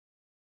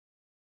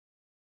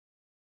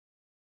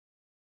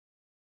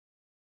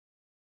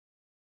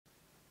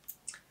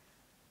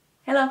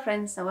Hello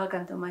friends and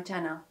welcome to my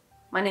channel.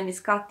 My name is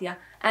Katja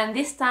and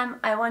this time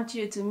I want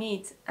you to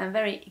meet a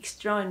very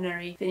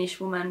extraordinary Finnish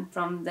woman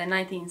from the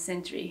 19th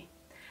century.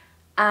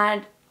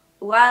 And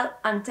while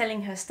I'm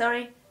telling her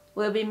story,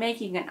 we'll be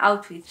making an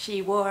outfit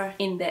she wore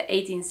in the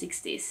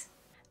 1860s.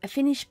 A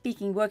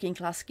Finnish-speaking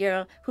working-class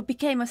girl who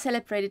became a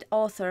celebrated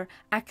author,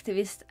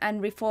 activist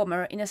and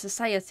reformer in a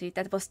society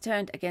that was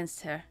turned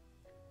against her.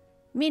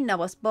 Minna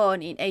was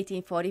born in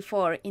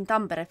 1844 in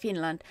Tampere,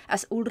 Finland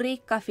as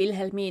Ulrika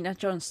Wilhelmina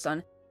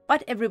Johnson,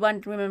 but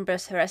everyone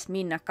remembers her as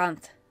Minna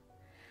Canth.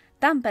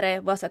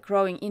 Tampere was a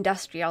growing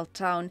industrial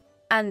town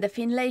and the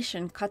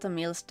Finlayson cotton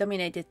mills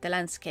dominated the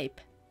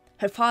landscape.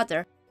 Her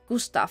father,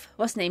 Gustav,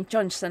 was named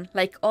Johnson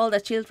like all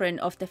the children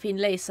of the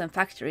Finlayson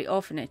factory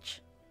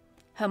orphanage.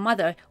 Her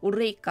mother,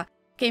 Ulrika,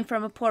 came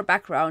from a poor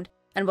background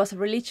and was a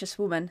religious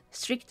woman,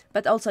 strict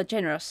but also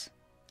generous.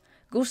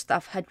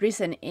 Gustav had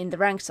risen in the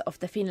ranks of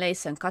the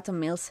Finlayson cotton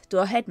mills to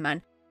a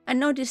headman and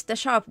noticed the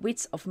sharp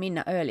wits of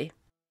Minna early.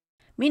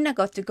 Minna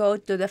got to go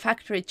to the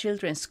factory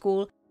children's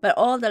school, where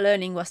all the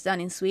learning was done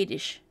in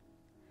Swedish.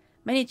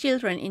 Many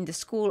children in the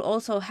school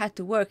also had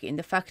to work in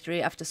the factory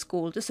after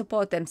school to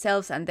support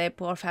themselves and their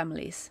poor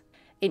families.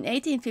 In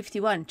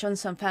 1851,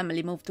 Johnson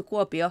family moved to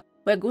Kuopio,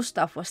 where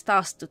Gustav was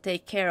tasked to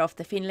take care of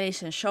the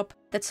Finlayson shop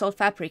that sold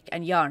fabric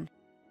and yarn.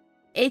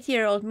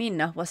 8-year-old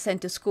Minna was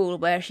sent to school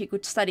where she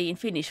could study in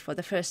Finnish for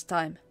the first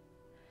time.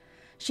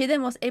 She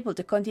then was able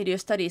to continue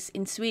studies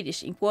in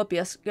Swedish in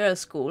Kuopio's girls'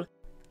 school,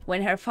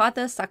 when her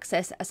father's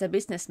success as a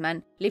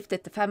businessman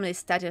lifted the family's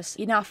status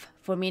enough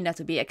for Minna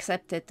to be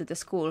accepted to the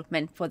school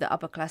meant for the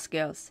upper-class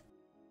girls.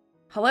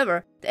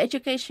 However, the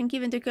education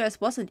given to girls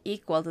wasn't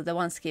equal to the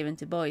ones given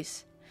to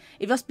boys.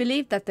 It was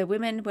believed that the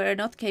women were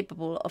not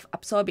capable of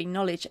absorbing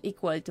knowledge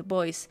equally to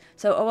boys,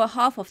 so over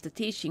half of the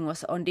teaching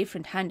was on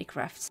different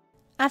handicrafts.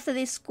 After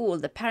this school,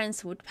 the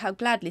parents would have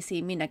gladly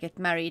seen Minna get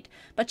married,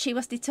 but she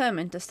was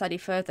determined to study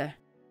further.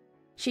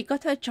 She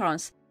got her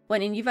chance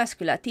when in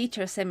Jyväskylä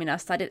teacher seminar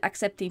started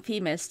accepting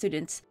female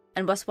students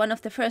and was one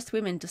of the first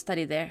women to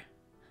study there.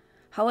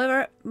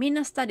 However,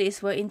 Minna's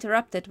studies were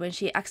interrupted when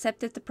she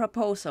accepted the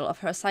proposal of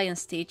her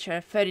science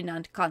teacher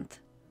Ferdinand Kant.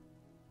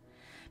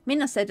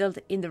 Minna settled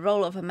in the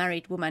role of a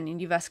married woman in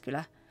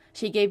Jyväskylä.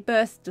 She gave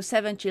birth to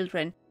 7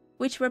 children,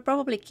 which were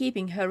probably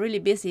keeping her really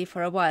busy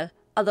for a while,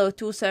 although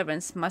 2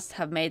 servants must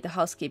have made the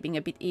housekeeping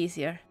a bit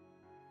easier.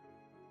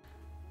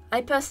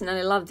 I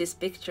personally love this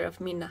picture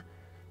of Minna.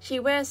 She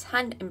wears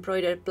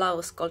hand-embroidered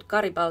blouse called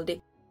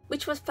Garibaldi,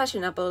 which was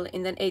fashionable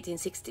in the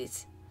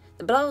 1860s.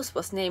 The blouse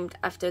was named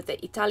after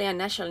the Italian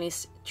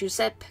nationalist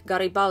Giuseppe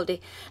Garibaldi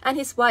and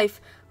his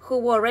wife, who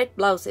wore red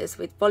blouses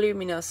with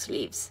voluminous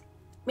sleeves.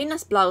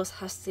 Minna's blouse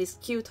has this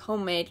cute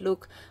homemade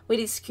look with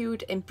its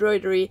cute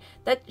embroidery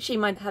that she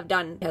might have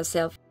done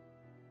herself.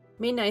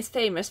 Minna is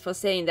famous for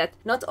saying that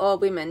not all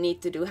women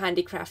need to do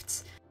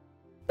handicrafts.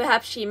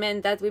 Perhaps she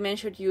meant that women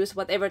should use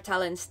whatever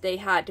talents they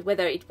had,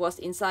 whether it was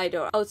inside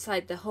or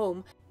outside the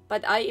home,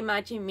 but I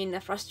imagine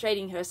Minna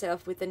frustrating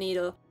herself with the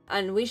needle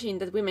and wishing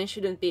that women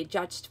shouldn't be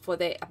judged for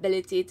their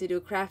ability to do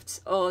crafts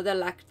or the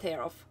lack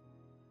thereof.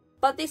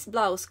 But this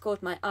blouse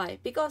caught my eye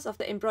because of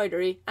the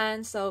embroidery,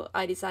 and so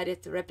I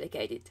decided to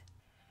replicate it.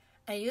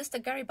 I used the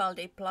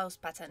Garibaldi blouse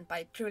pattern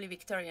by Truly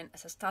Victorian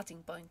as a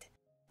starting point.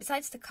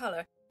 Besides the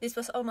color, this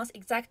was almost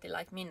exactly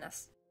like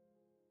Minna's.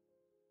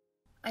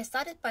 I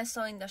started by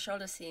sewing the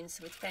shoulder seams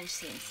with French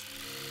seams.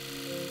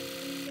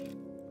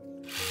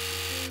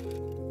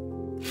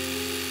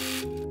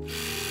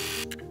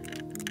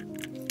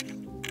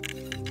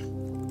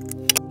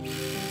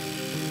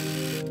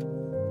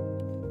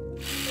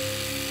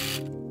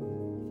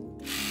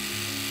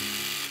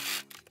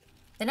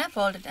 Then I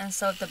folded and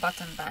sewed the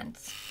bottom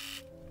bands.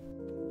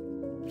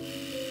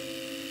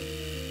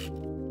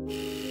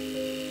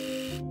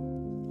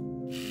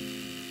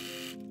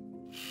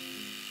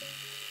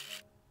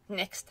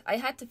 Next, I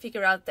had to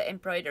figure out the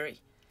embroidery.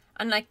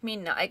 Unlike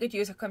Minna, I could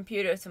use a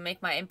computer to make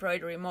my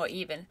embroidery more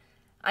even.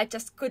 I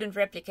just couldn't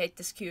replicate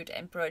the skewed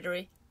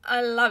embroidery.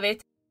 I love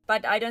it,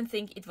 but I don't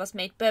think it was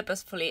made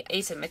purposefully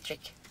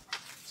asymmetric.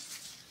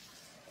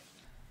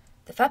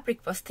 The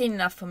fabric was thin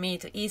enough for me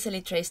to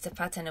easily trace the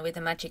pattern with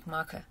a magic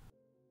marker.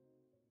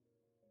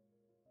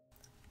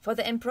 For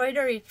the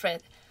embroidery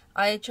thread,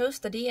 I chose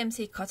the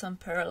DMC Cotton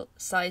Pearl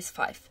size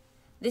 5.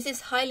 This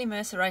is highly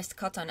mercerized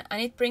cotton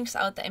and it brings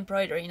out the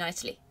embroidery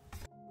nicely.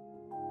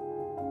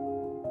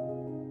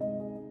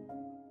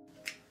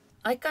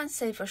 I can't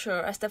say for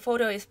sure as the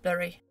photo is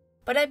blurry,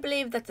 but I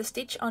believe that the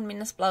stitch on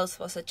Minna's blouse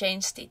was a chain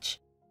stitch.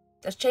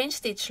 The chain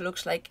stitch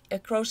looks like a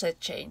crochet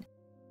chain.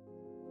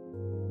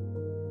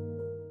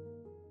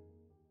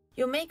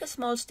 You make a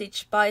small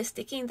stitch by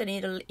sticking the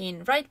needle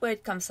in right where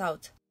it comes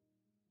out.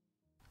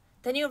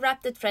 Then you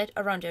wrap the thread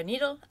around your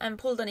needle and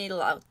pull the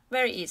needle out.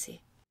 Very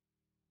easy.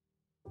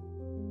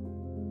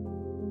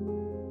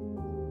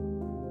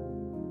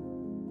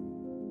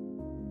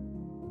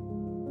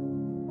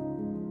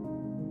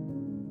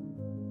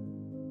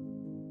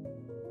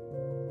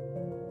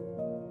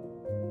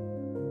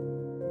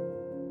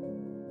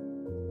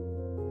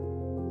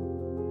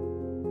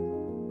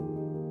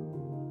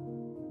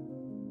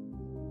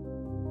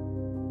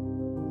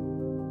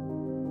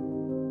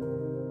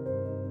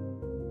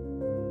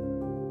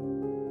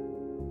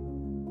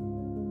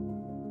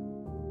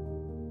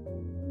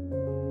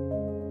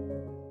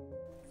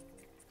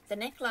 The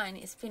neckline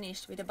is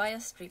finished with a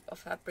bias strip of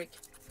fabric.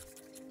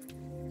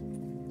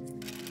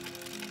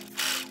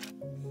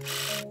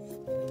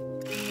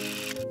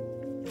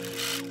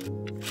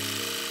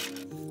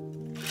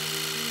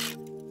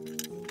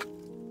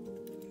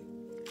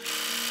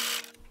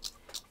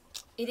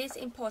 It is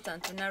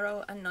important to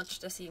narrow and notch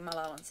the seam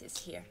allowances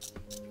here.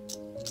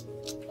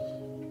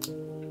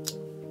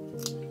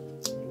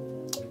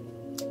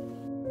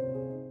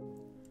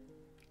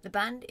 The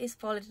band is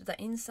folded to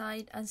the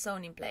inside and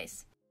sewn in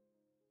place.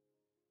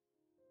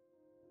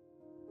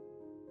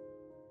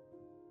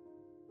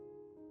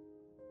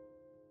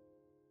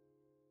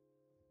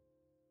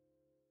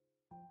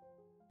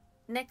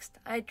 Next,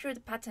 I drew the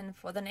pattern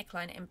for the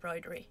neckline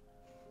embroidery.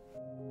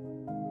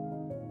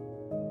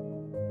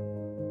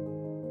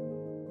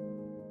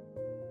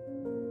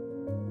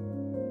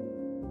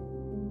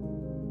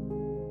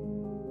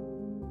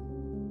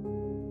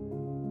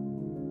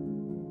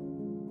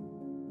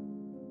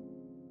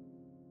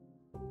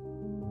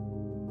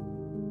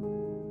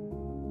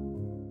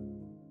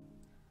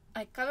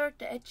 I covered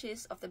the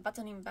edges of the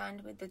buttoning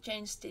band with the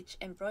chain stitch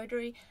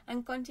embroidery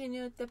and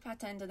continued the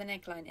pattern to the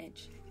neckline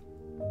edge.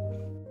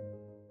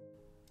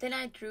 Then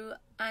I drew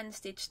and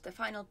stitched the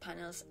final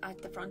panels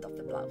at the front of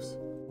the blouse.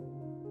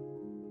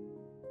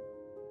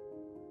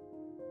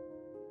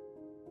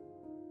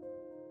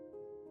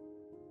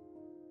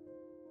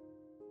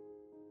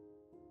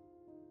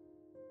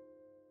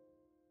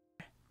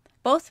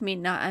 Both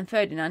Minna and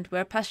Ferdinand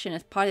were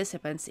passionate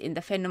participants in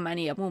the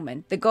Fennomania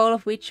movement, the goal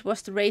of which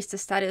was to raise the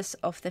status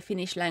of the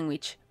Finnish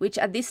language, which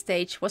at this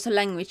stage was a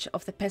language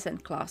of the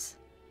peasant class.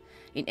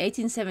 In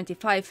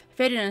 1875,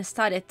 Ferdinand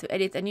started to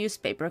edit a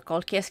newspaper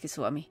called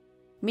Keski-Suomi.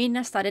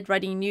 Minna started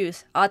writing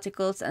news,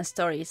 articles and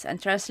stories and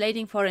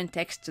translating foreign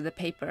text to the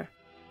paper.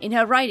 In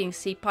her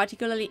writings, she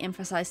particularly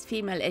emphasized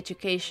female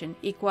education,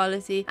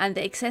 equality and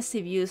the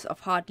excessive use of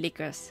hard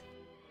liquors.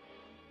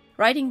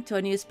 Writing to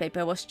a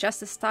newspaper was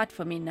just a start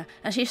for Minna,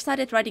 and she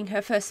started writing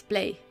her first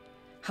play.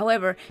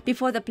 However,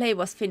 before the play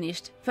was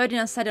finished,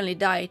 Ferdinand suddenly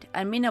died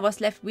and Minna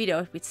was left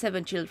widowed with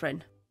 7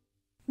 children.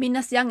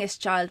 Minna's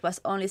youngest child was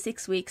only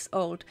 6 weeks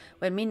old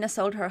when Minna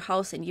sold her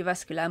house in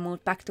Jyväskylä and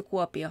moved back to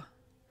Kuopio.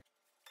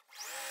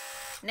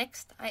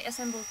 Next, I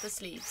assembled the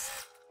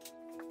sleeves.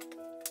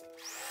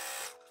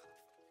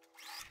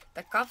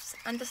 The cuffs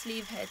and the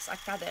sleeve heads are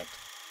gathered.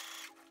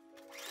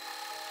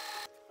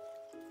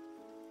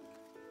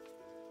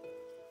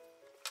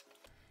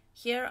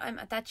 Here I'm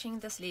attaching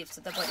the sleeves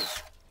to the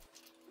bodice.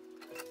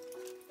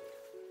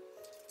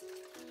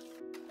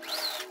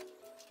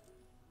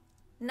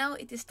 Now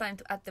it is time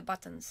to add the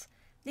buttons.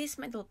 These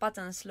metal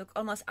buttons look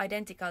almost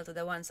identical to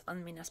the ones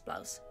on Minna's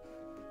blouse.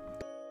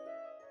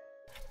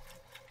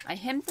 I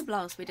hemmed the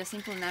blouse with a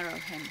simple narrow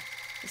hem.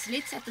 The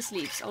slits at the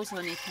sleeves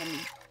also need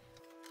hemming.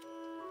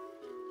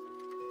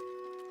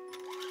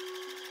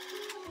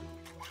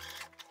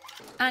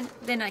 And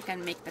then I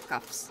can make the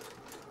cuffs.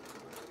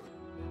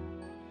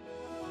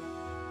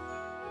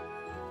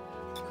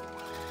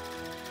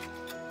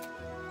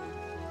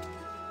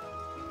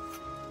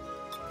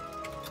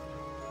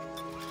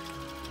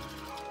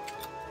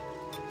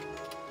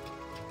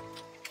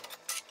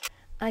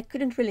 I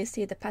couldn't really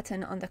see the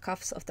pattern on the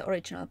cuffs of the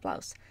original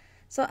blouse,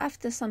 so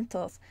after some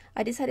thought,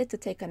 I decided to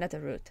take another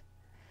route.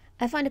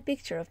 I found a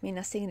picture of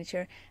Minna's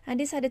signature and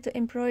decided to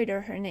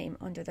embroider her name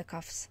onto the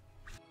cuffs.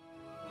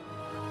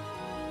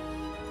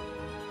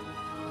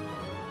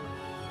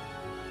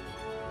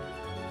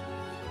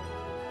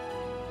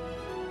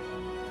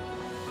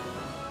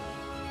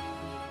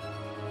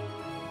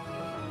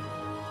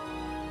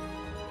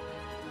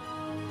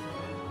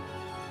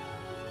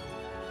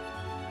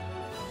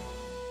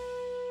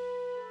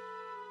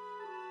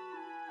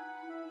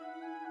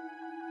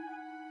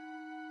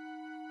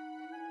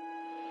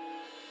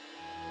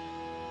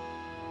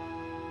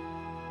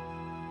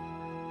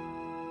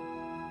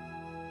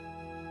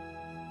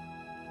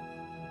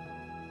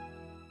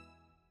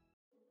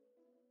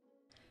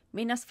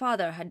 Minna's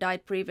father had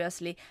died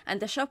previously and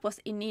the shop was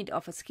in need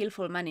of a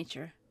skillful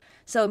manager.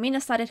 So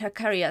Minna started her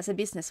career as a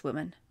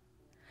businesswoman.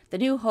 The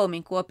new home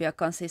in Kuopio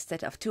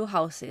consisted of 2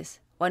 houses,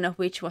 one of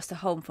which was the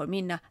home for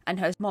Minna and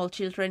her small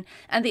children,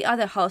 and the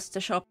other housed the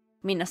shop,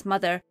 Minna's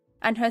mother,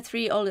 and her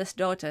 3 oldest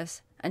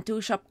daughters, and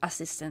 2 shop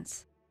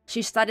assistants.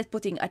 She started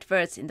putting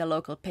adverts in the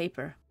local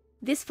paper.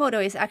 This photo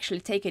is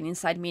actually taken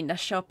inside Minna's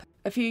shop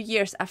a few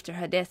years after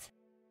her death.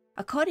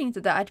 According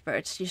to the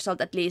adverts, she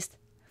sold at least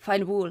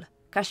fine wool,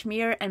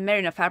 cashmere and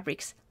merino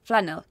fabrics,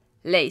 flannel,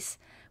 lace,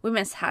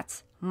 women's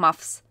hats,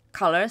 muffs,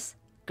 collars,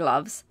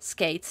 gloves,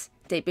 skates,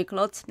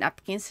 tablecloths,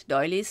 napkins,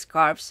 doilies,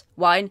 scarves,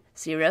 wine,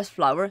 cereals,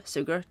 flour,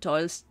 sugar,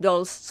 toys,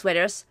 dolls,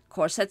 sweaters,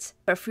 corsets,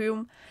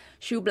 perfume,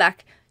 shoe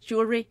black,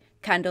 jewelry,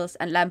 candles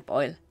and lamp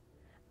oil.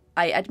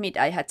 I admit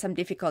I had some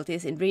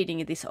difficulties in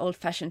reading this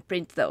old-fashioned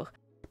print though.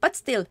 But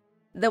still,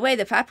 the way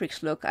the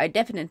fabrics look, I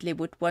definitely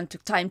would want to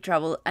time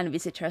travel and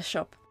visit her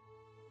shop.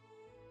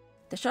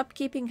 The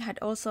shopkeeping had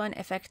also an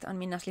effect on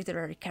Minna's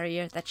literary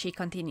career that she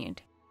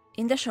continued.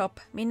 In the shop,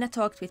 Minna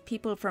talked with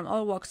people from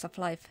all walks of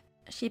life.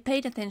 She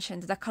paid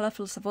attention to the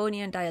colourful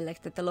Savonian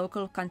dialect that the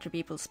local country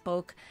people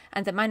spoke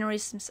and the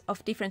mannerisms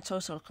of different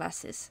social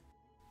classes.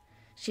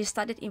 She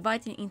started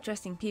inviting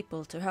interesting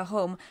people to her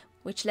home,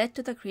 which led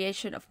to the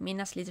creation of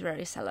Minna's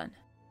literary salon.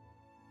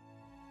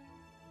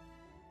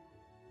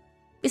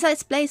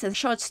 Besides plays and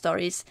short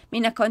stories,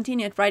 Minna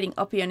continued writing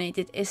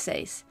opinionated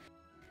essays.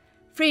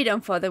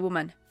 Freedom for the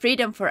woman,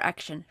 freedom for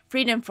action,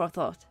 freedom for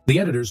thought. The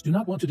editors do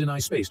not want to deny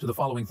space to the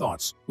following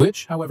thoughts,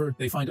 which, however,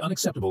 they find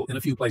unacceptable in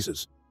a few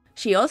places.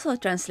 She also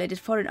translated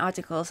foreign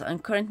articles on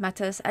current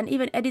matters and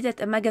even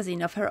edited a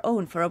magazine of her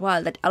own for a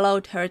while that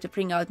allowed her to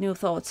bring out new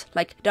thoughts,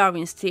 like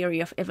Darwin's theory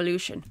of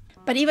evolution.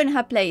 But even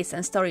her plays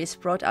and stories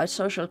brought out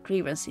social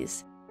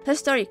grievances. Her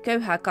story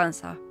Köyhä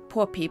kansaa,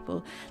 Poor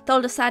People,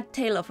 told a sad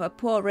tale of a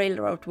poor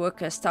railroad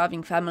worker's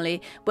starving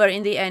family, where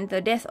in the end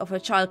the death of a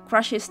child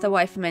crushes the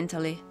wife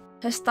mentally.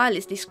 Her style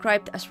is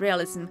described as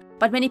realism,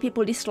 but many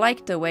people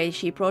disliked the way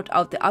she brought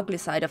out the ugly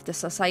side of the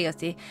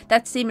society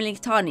that seemingly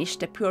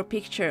tarnished the pure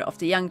picture of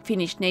the young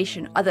Finnish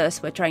nation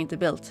others were trying to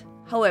build.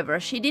 However,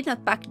 she did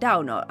not back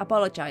down or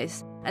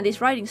apologize, and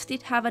these writings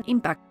did have an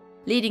impact,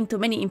 leading to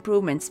many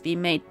improvements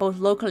being made both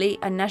locally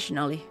and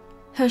nationally.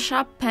 Her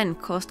sharp pen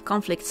caused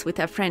conflicts with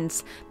her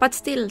friends, but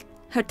still,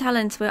 her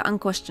talents were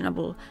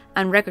unquestionable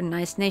and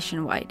recognized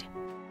nationwide.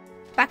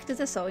 Back to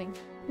the sewing.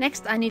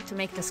 Next I need to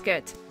make the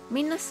skirt.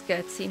 Minna's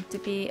skirt seemed to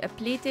be a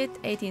pleated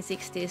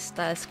 1860s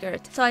style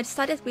skirt, so I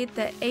started with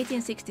the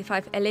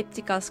 1865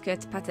 elliptical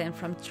skirt pattern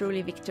from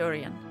Truly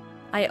Victorian.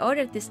 I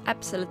ordered this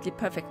absolutely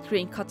perfect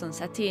green cotton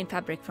sateen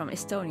fabric from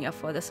Estonia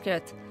for the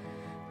skirt.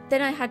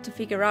 Then I had to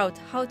figure out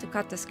how to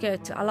cut the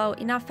skirt to allow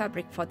enough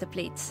fabric for the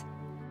pleats.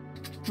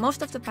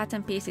 Most of the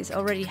pattern pieces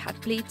already had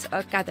pleats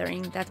or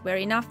gathering that were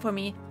enough for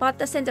me, but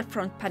the center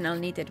front panel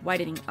needed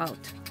widening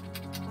out.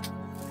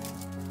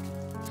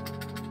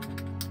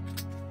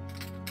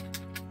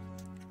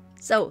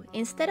 So,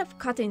 instead of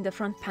cutting the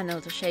front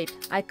panel to shape,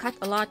 I cut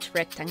a large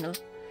rectangle.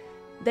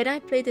 Then I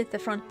pleated the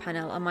front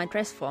panel on my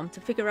dress form to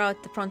figure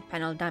out the front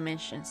panel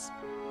dimensions.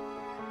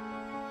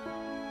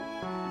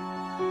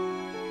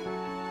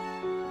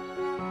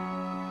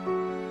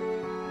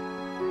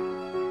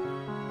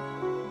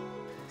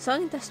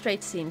 Sewing the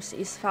straight seams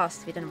is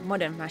fast with a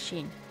modern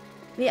machine.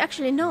 We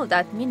actually know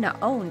that Minna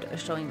owned a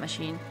sewing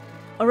machine.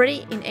 Already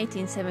in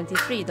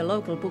 1873 the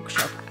local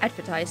bookshop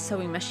advertised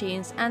sewing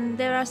machines, and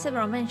there are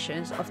several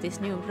mentions of this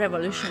new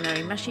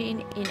revolutionary machine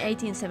in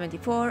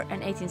 1874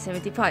 and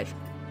 1875.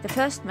 The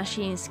first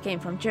machines came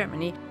from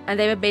Germany, and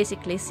they were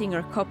basically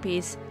Singer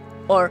copies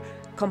or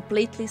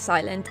completely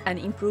silent and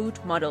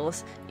improved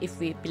models if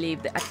we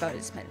believe the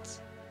advertisements.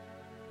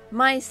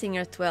 My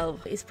Singer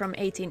 12 is from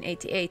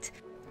 1888,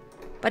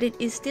 but it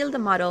is still the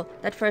model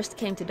that first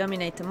came to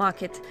dominate the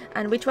market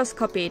and which was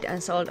copied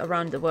and sold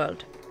around the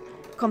world.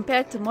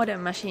 Compared to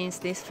modern machines,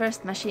 these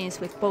first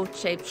machines with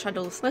boat-shaped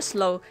shuttles were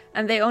slow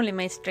and they only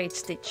made straight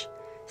stitch.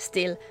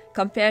 Still,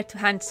 compared to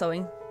hand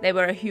sewing, they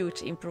were a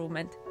huge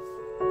improvement.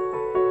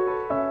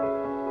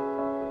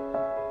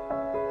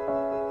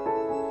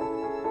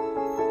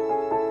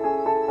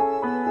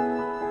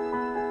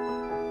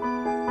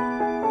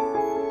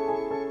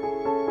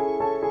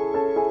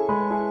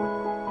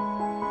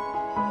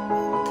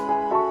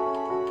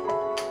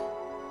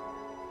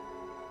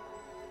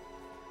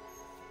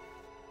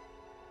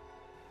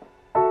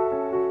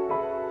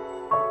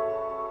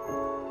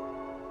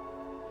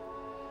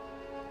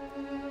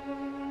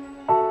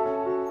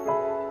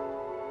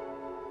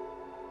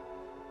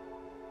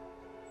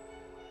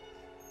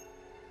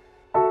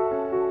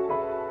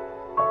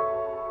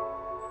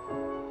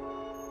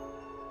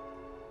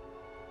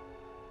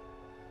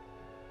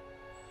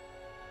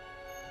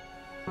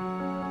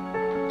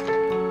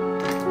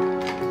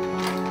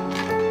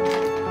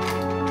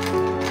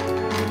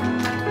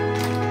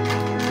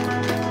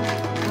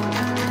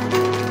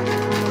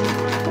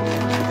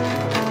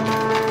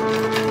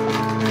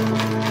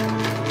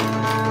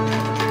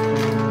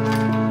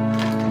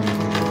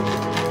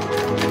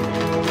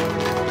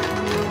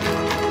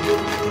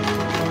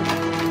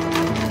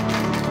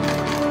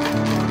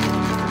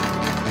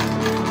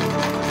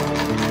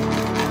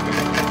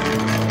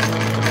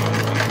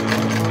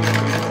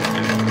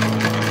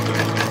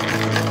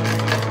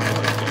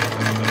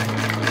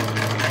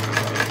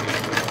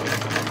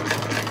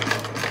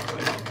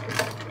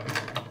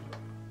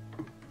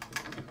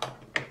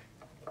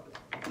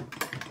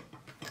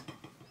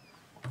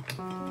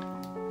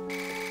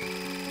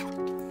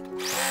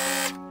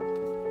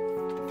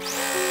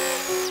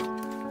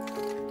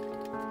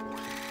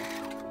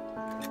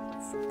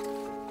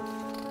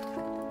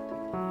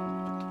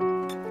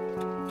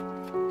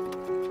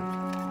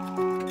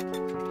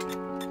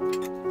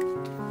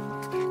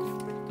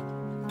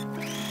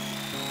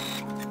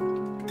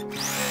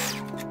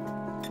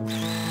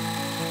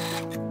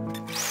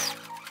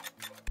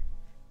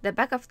 The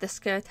back of the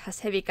skirt has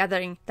heavy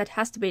gathering that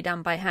has to be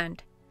done by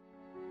hand.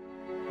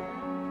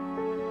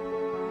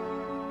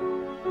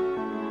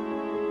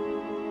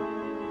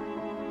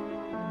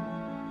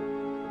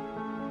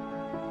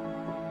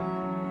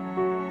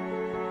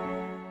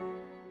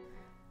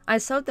 I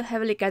sewed the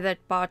heavily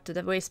gathered part to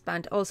the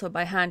waistband also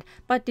by hand,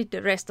 but did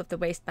the rest of the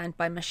waistband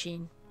by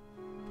machine.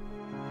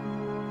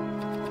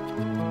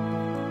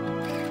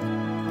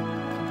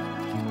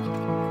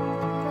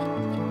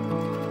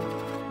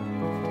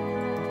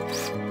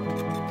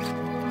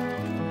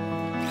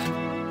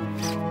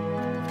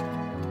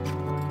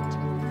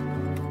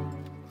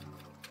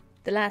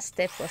 The last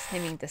step was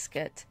hemming the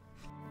skirt.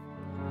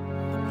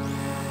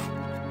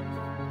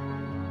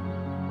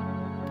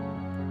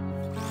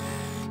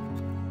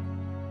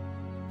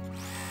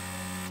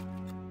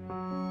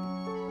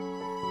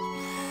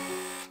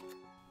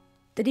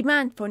 The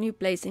demand for new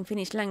plays in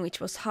Finnish language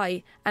was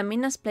high, and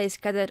Minna's plays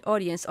gathered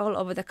audience all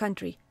over the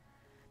country.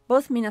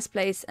 Both Minna's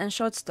plays and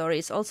short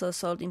stories also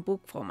sold in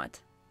book format.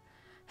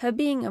 Her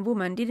being a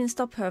woman didn't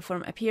stop her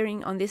from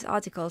appearing on this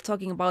article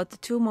talking about the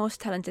two most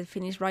talented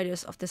Finnish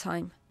writers of the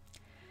time.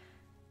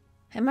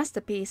 Her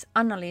masterpiece,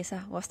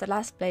 Anna-Liisa, was the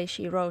last play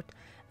she wrote,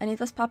 and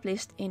it was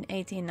published in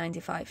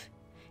 1895.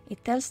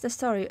 It tells the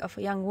story of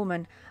a young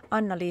woman,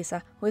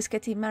 Anna-Liisa, who is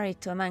getting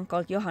married to a man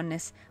called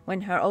Johannes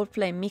when her old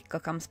flame Mikko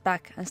comes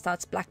back and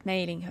starts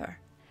blackmailing her.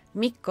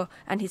 Mikko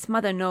and his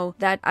mother know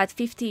that at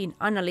 15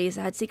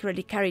 Anna-Liisa had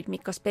secretly carried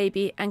Mikko's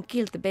baby and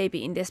killed the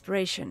baby in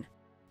desperation.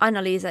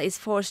 Anna-Liisa is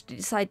forced to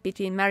decide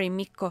between marrying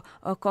Mikko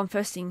or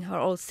confessing her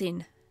old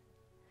sin.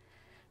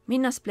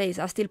 Minna's plays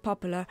are still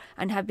popular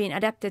and have been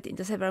adapted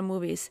into several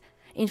movies.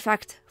 In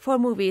fact, 4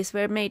 movies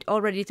were made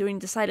already during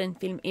the silent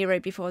film era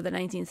before the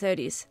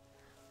 1930s.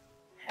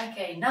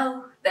 Okay,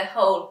 now the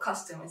whole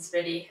costume is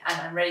ready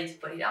and I'm ready to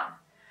put it on.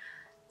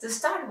 To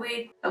start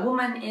with, a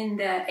woman in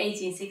the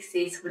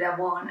 1860s would have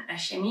worn a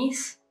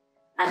chemise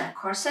and a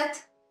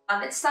corset.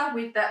 And let's start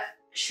with the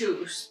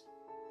shoes.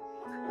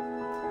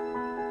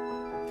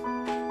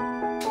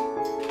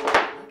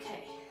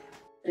 Okay,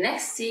 the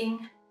next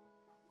thing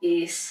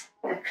is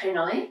the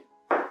crinoline.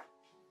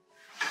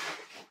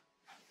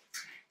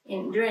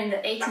 During the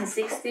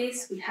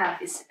 1860s, we have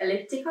this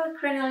elliptical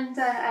crinoline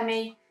that I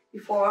made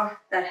before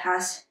that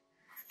has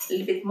a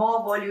little bit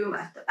more volume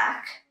at the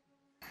back.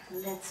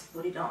 Let's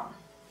put it on.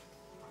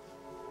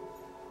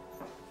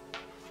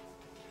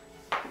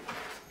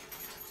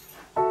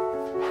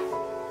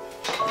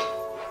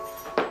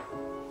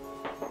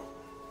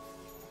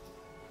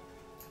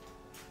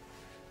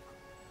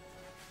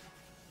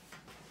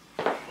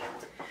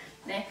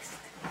 Next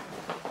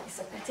is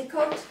a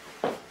petticoat.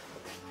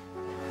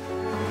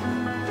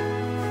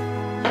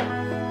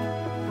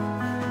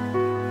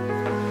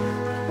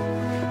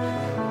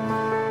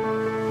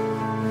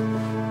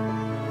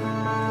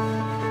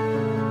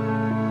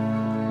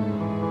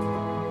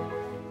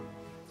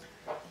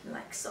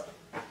 Like so.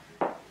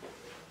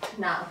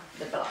 Now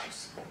the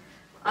blouse.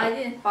 I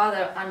didn't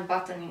bother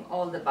unbuttoning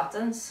all the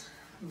buttons,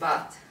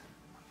 but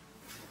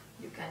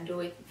you can do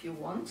it if you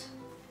want.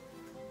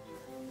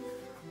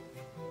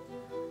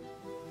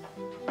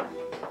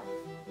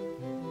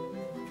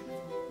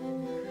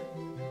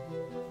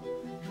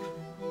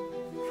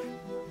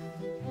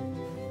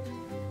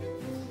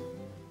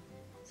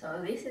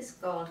 So this is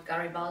called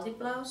Garibaldi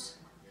blouse,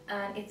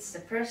 and it's the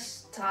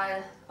first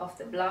style of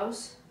the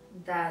blouse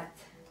that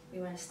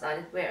women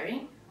started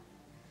wearing.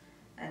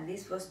 And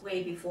this was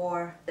way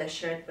before the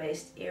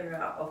shirtwaist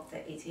era of the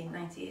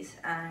 1890s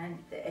and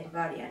the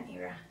Edwardian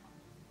era.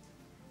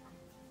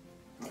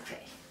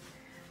 Okay,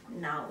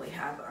 now we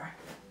have our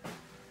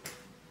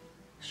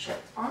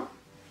shirt on,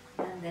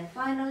 and then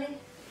finally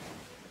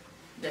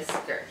the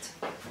skirt.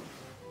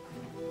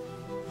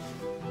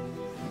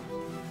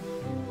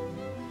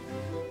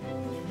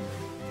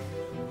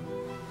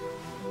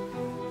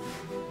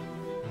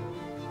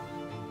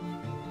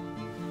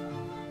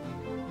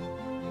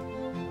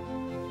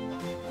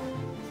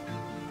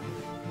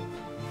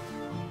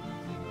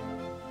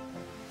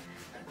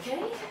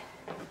 Okay,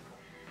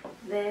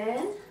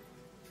 then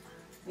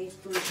we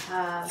could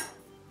have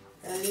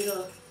a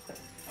little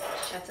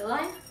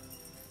chatelaine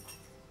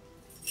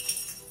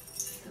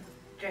to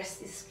dress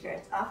this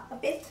skirt up a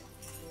bit.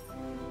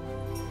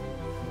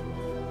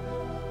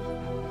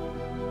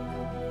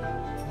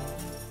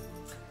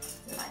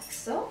 Like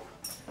so.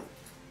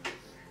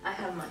 I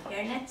have my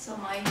hairnet, so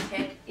my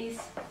head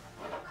is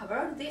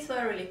covered. These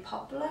were really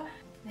popular.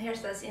 The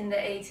hairstyles in the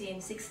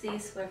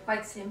 1860s were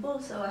quite simple,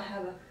 so I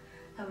have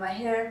my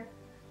hair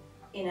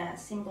in a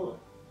simple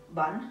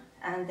bun,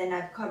 and then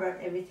I've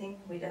covered everything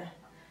with a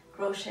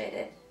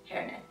crocheted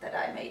hairnet that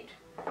I made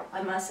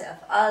by myself.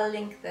 I'll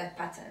link the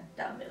pattern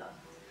down below.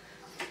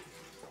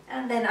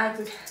 And then I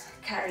could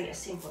carry a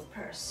simple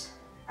purse,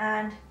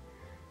 and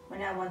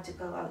when I want to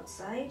go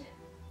outside,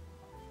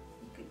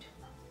 you could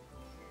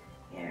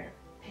wear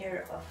a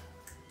pair of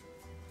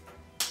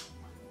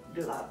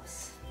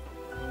gloves.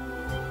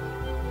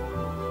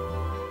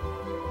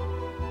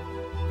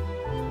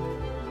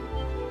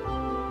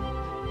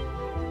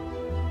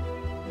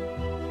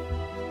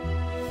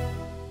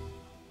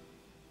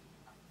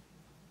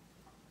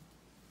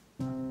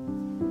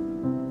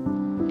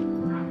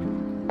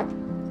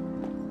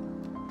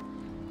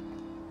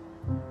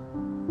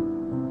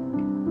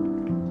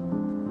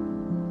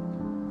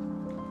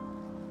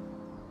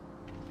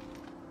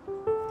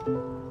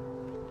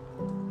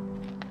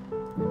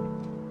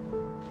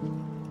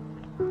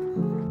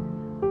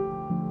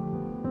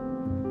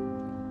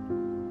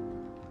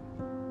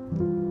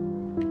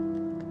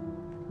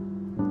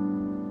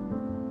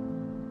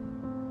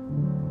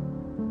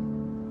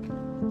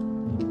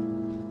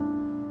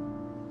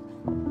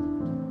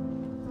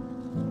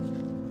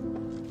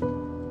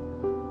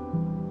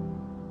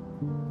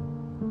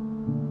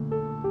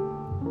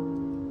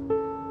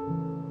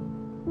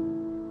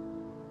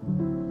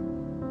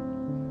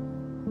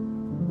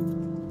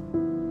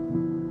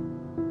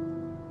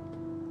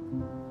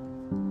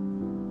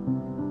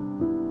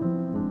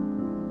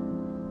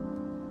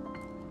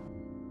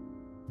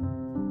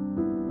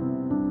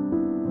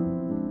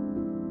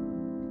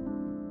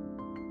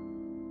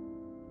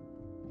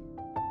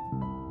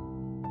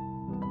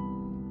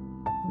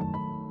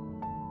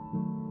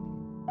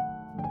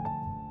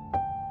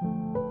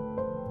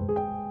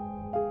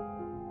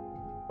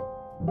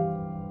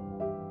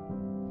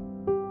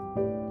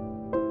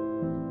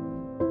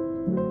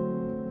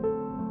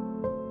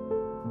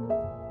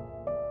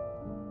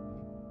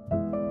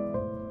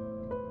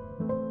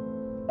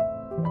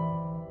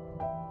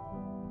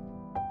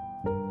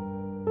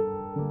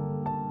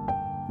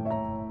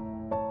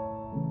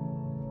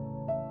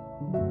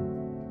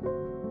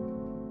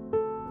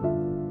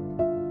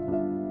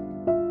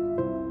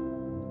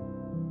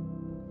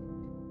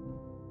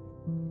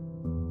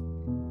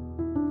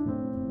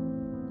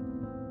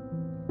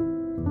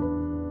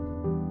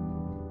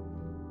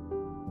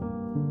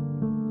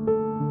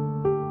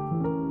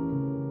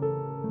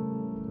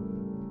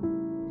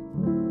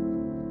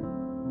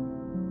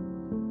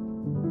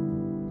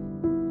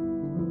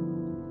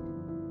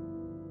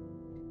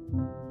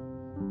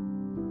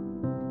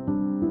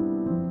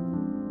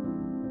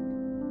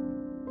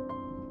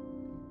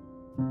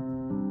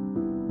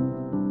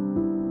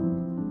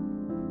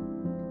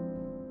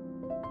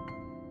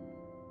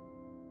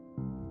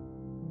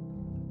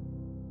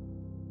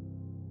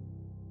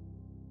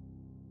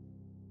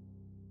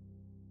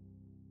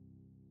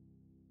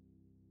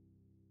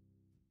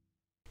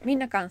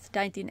 Minna Canth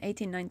died in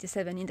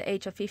 1897 in the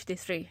age of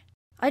 53.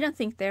 I don't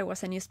think there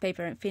was a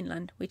newspaper in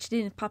Finland which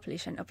didn't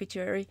publish an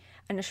obituary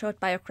and a short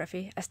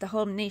biography as the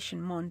whole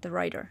nation mourned the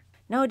writer.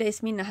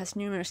 Nowadays Minna has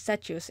numerous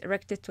statues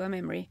erected to her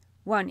memory,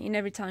 one in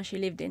every town she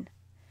lived in.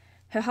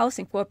 Her house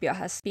in Kuopio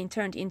has been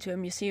turned into a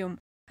museum,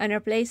 and her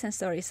plays and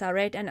stories are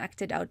read and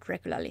acted out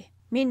regularly.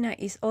 Minna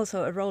is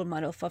also a role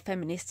model for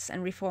feminists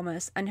and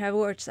reformers, and her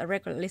words are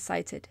regularly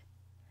cited.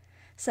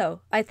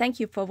 So, I thank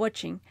you for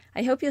watching.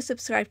 I hope you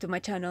subscribe to my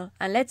channel,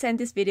 and let's end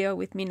this video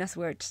with Minna's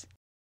words.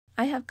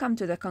 I have come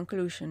to the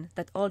conclusion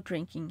that all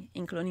drinking,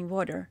 including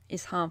water,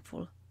 is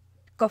harmful.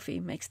 Coffee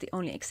makes the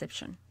only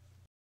exception.